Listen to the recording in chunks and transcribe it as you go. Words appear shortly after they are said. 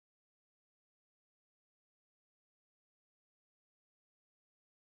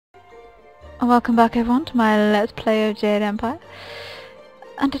Welcome back everyone to my Let's Play of Jade Empire.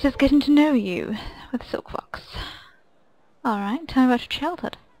 And it is getting to know you with Silk Fox. Alright, tell me about your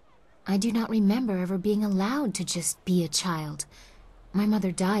childhood. I do not remember ever being allowed to just be a child. My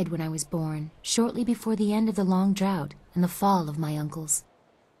mother died when I was born, shortly before the end of the long drought and the fall of my uncles.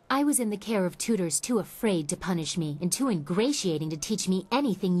 I was in the care of tutors too afraid to punish me and too ingratiating to teach me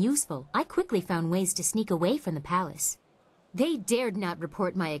anything useful. I quickly found ways to sneak away from the palace. They dared not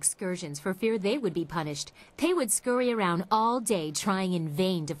report my excursions for fear they would be punished. They would scurry around all day trying in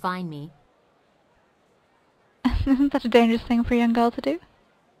vain to find me. Isn't that a dangerous thing for a young girl to do?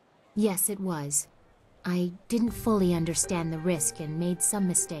 Yes, it was. I didn't fully understand the risk and made some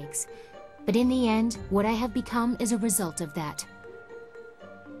mistakes. But in the end, what I have become is a result of that.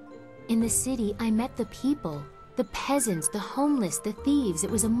 In the city, I met the people. The peasants, the homeless, the thieves.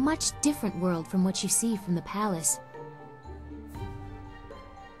 It was a much different world from what you see from the palace.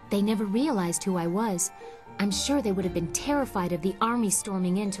 They never realized who I was. I'm sure they would have been terrified of the army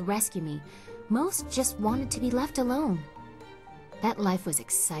storming in to rescue me. Most just wanted to be left alone. That life was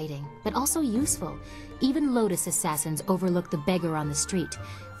exciting, but also useful. Even Lotus assassins overlook the beggar on the street,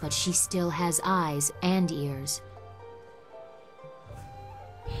 but she still has eyes and ears.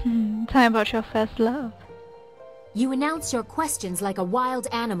 Tell me about your first love. You announce your questions like a wild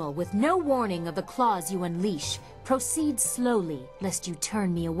animal with no warning of the claws you unleash. Proceed slowly, lest you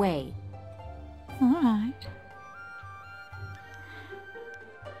turn me away. Alright.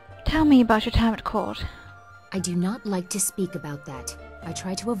 Tell me about your time at court. I do not like to speak about that. I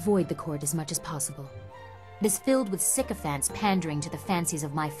try to avoid the court as much as possible. It is filled with sycophants pandering to the fancies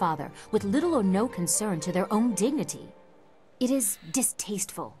of my father, with little or no concern to their own dignity. It is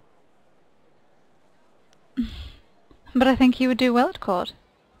distasteful. But I think you would do well at court.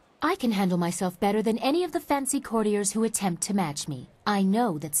 I can handle myself better than any of the fancy courtiers who attempt to match me. I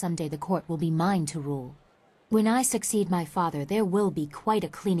know that someday the court will be mine to rule. When I succeed my father, there will be quite a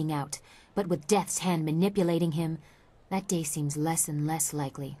cleaning out. But with Death's hand manipulating him, that day seems less and less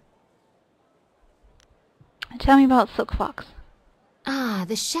likely. Tell me about Silk Fox. Ah,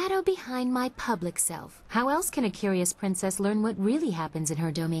 the shadow behind my public self. How else can a curious princess learn what really happens in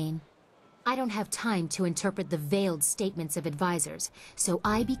her domain? I don't have time to interpret the veiled statements of advisors, so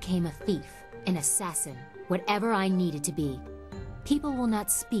I became a thief, an assassin, whatever I needed to be. People will not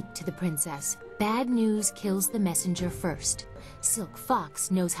speak to the princess. Bad news kills the messenger first. Silk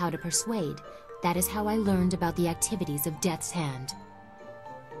Fox knows how to persuade. That is how I learned about the activities of Death's hand.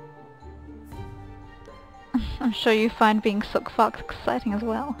 I'm sure you find being Silk Fox exciting as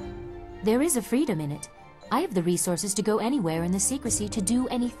well. There is a freedom in it. I have the resources to go anywhere in the secrecy to do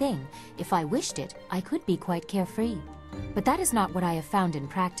anything. If I wished it, I could be quite carefree. But that is not what I have found in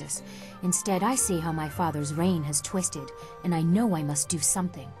practice. Instead, I see how my father's reign has twisted, and I know I must do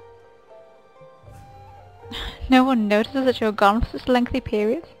something. No one notices that you're gone for such lengthy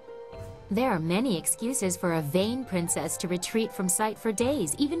periods? There are many excuses for a vain princess to retreat from sight for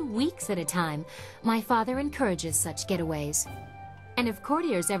days, even weeks at a time. My father encourages such getaways. And if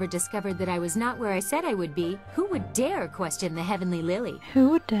courtiers ever discovered that I was not where I said I would be, who would dare question the heavenly lily? Who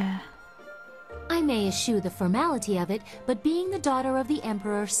would dare? I may eschew the formality of it, but being the daughter of the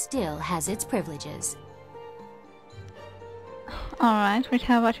Emperor still has its privileges. Alright, we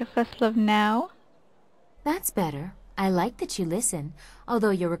tell about your first love now. That's better. I like that you listen,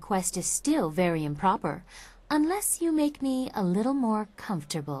 although your request is still very improper, unless you make me a little more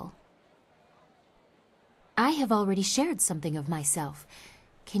comfortable. I have already shared something of myself.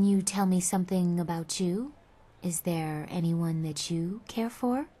 Can you tell me something about you? Is there anyone that you care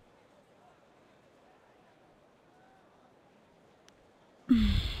for?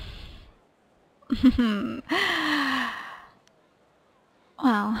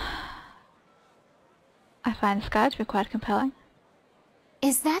 Well, I find this guy to be quite compelling.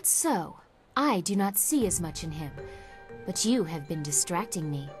 Is that so? I do not see as much in him, but you have been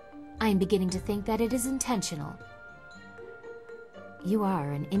distracting me. I am beginning to think that it is intentional. You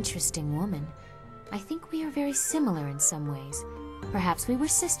are an interesting woman. I think we are very similar in some ways. Perhaps we were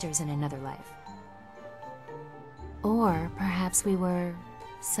sisters in another life. Or perhaps we were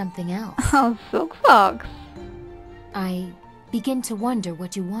something else. Oh, Silk Fox! I begin to wonder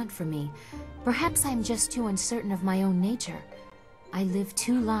what you want from me. Perhaps I'm just too uncertain of my own nature. I live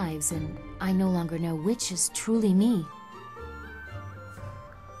two lives, and I no longer know which is truly me.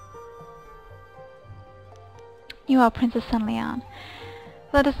 You are Princess Sunlian.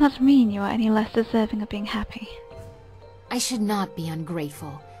 That does not mean you are any less deserving of being happy. I should not be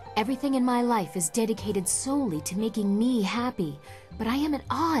ungrateful. Everything in my life is dedicated solely to making me happy, but I am at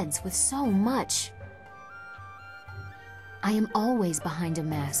odds with so much. I am always behind a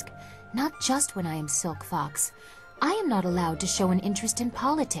mask. not just when I am Silk Fox. I am not allowed to show an interest in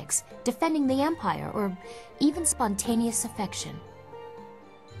politics, defending the Empire, or even spontaneous affection.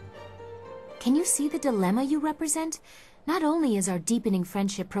 Can you see the dilemma you represent? Not only is our deepening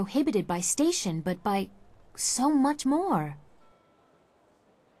friendship prohibited by station, but by so much more.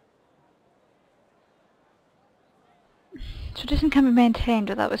 Tradition can be maintained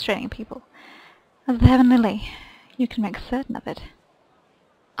without restraining people. As the Heavenly Lily, you can make certain of it.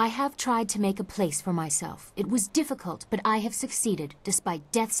 I have tried to make a place for myself. It was difficult, but I have succeeded,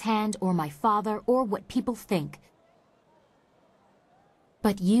 despite Death's Hand or my father or what people think.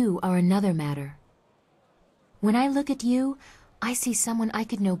 But you are another matter. When I look at you, I see someone I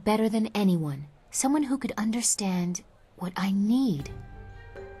could know better than anyone. Someone who could understand what I need.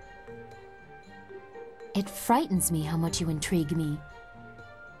 It frightens me how much you intrigue me.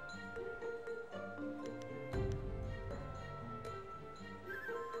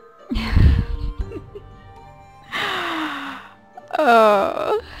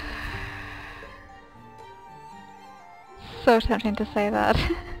 Oh. So tempting to say that.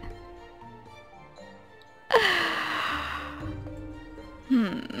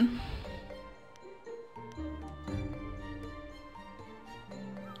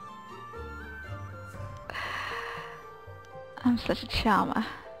 I'm such a charmer.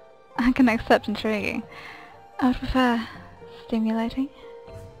 I can accept intriguing. I would prefer stimulating.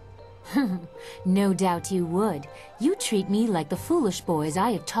 No doubt you would. You treat me like the foolish boys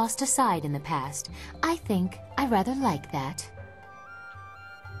I have tossed aside in the past. I think I rather like that.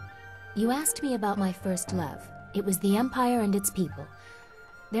 You asked me about my first love. It was the Empire and its people.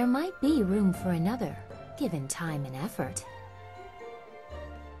 There might be room for another, given time and effort.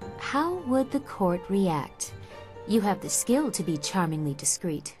 How would the court react? You have the skill to be charmingly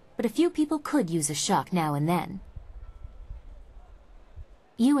discreet, but a few people could use a shock now and then.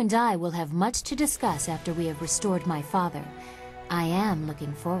 You and I will have much to discuss after we have restored my father. I am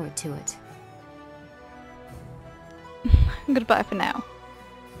looking forward to it. Goodbye for now.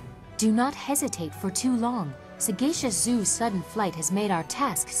 Do not hesitate for too long. Sagacious Zoo's sudden flight has made our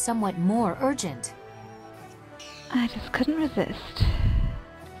task somewhat more urgent. I just couldn't resist.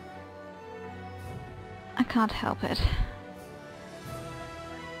 I can't help it.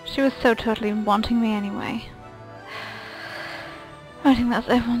 She was so totally wanting me anyway. I think that's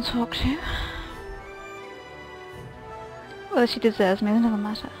everyone's talk to. Whether she deserves me is another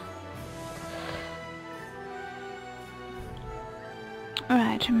matter.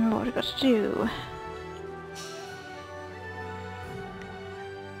 Alright, remember what we've got to do.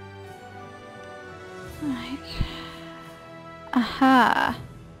 Right. Aha!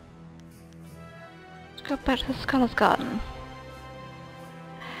 Let's go back to the Scholar's Garden.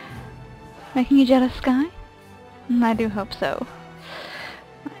 Making you jealous, Sky? I do hope so.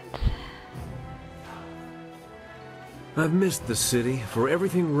 I've missed the city. For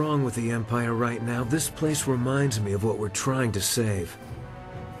everything wrong with the Empire right now, this place reminds me of what we're trying to save.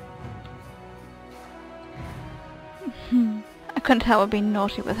 I couldn't help but being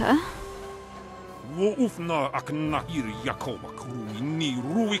naughty with her.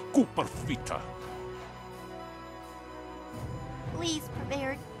 Please,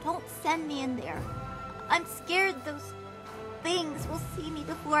 Purveyor, don't send me in there. I'm scared those things will see me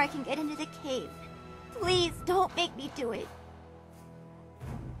before I can get into the cave. Please, don't make me do it.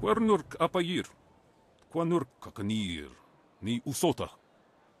 Quernurk apayir, quanurk kakanir, ni usota.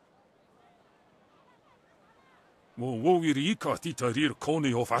 Wowirika titarir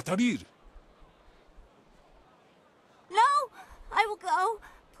kone of atarir. No! I will go.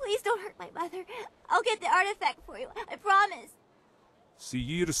 Please don't hurt my mother. I'll get the artifact for you. I promise.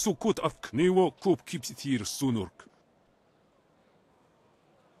 Siyir sukut af knewo kup kipsitir sunurk.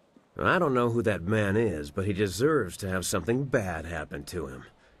 I don't know who that man is, but he deserves to have something bad happen to him.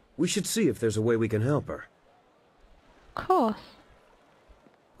 We should see if there's a way we can help her. Of course.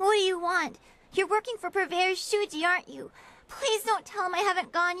 What do you want? You're working for Purveyor Shuji, aren't you? Please don't tell him I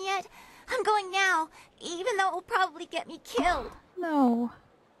haven't gone yet. I'm going now, even though it will probably get me killed. No.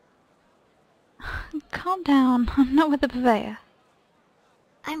 Calm down. I'm not with the Purveyor.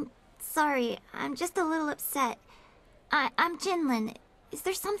 I'm sorry. I'm just a little upset. I'm Jinlin. Is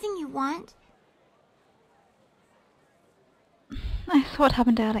there something you want? I saw what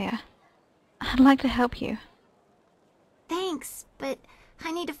happened earlier. I'd like to help you. Thanks, but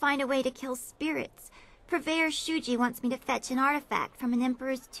I need to find a way to kill spirits. Purveyor Shuji wants me to fetch an artifact from an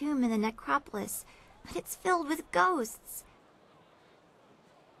emperor's tomb in the necropolis, but it's filled with ghosts.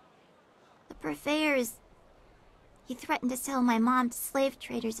 The Purveyor's... He threatened to sell my mom to slave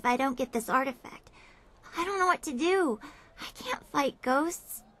traders if I don't get this artifact. I don't know what to do. I can't fight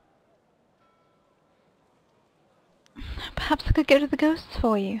ghosts. Perhaps I could go to the ghosts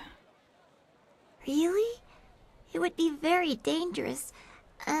for you. Really? It would be very dangerous,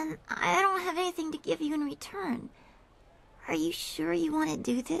 and I don't have anything to give you in return. Are you sure you want to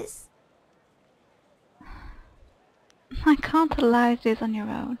do this? I can't allow you to do this on your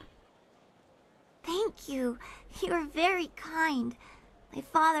own. Thank you. You are very kind. My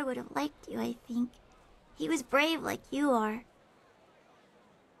father would have liked you, I think. He was brave like you are.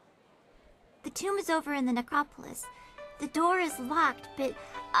 The tomb is over in the necropolis. The door is locked, but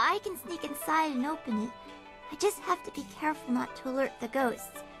I can sneak inside and open it. I just have to be careful not to alert the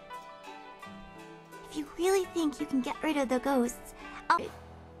ghosts. If you really think you can get rid of the ghosts, I'll...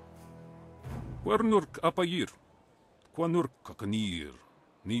 Wernurk apayir. Quanurk kakanir.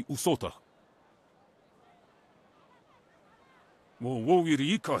 Ni usota. Wo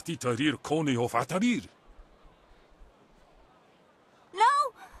wowirika titarir kone of atarir.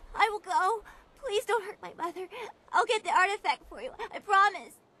 No! I will go. Please don't hurt my mother. I'll get the artifact for you. I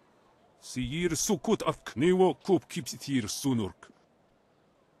promise. Siyir sukut af knewo kup kipsitir sunurk.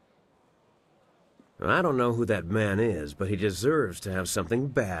 I don't know who that man is, but he deserves to have something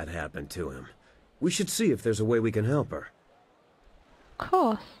bad happen to him. We should see if there's a way we can help her. Of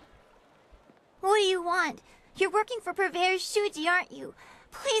course. What do you want? You're working for Purveyor Shuji, aren't you?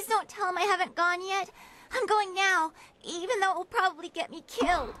 Please don't tell him I haven't gone yet. I'm going now, even though it will probably get me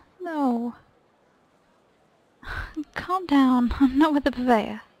killed. No. Calm down. I'm not with the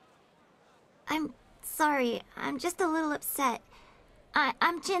purveyor. I'm sorry. I'm just a little upset.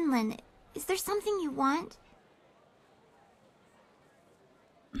 I'm Jinlin. Is there something you want?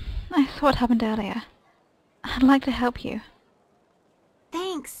 I saw what happened earlier. I'd like to help you.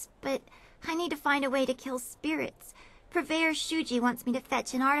 Thanks, but I need to find a way to kill spirits. Purveyor Shuji wants me to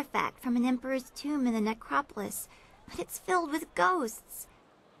fetch an artifact from an emperor's tomb in the necropolis, but it's filled with ghosts.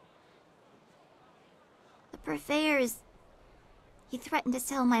 The purveyors... He threatened to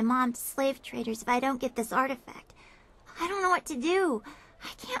sell my mom to slave traders if I don't get this artifact. I don't know what to do. I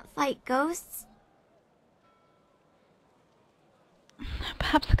can't fight ghosts.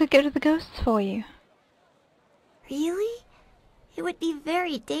 Perhaps I could go to the ghosts for you. Really? It would be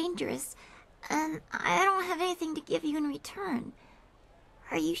very dangerous, and I don't have anything to give you in return.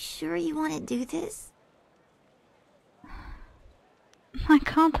 Are you sure you want to do this? I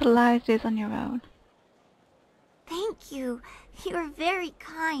can't allow you to do this on your own. Thank you. You are very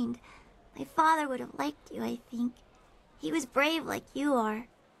kind. My father would have liked you, I think. He was brave like you are.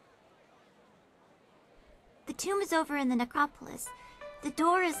 The tomb is over in the necropolis. The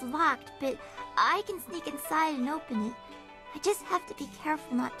door is locked, but I can sneak inside and open it. I just have to be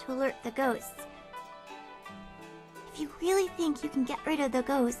careful not to alert the ghosts. If you really think you can get rid of the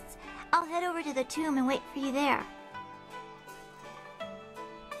ghosts, I'll head over to the tomb and wait for you there.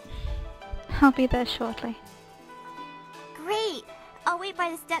 I'll be there shortly. Great! I'll wait by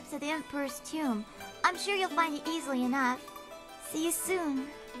the steps of the Emperor's tomb. I'm sure you'll find it easily enough. See you soon,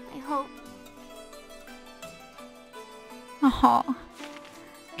 I hope. Oh,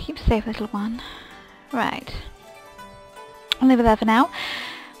 keep safe, little one. Right. I'll leave it there for now.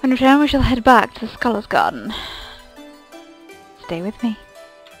 When we return, we shall head back to the Scholar's Garden. Stay with me.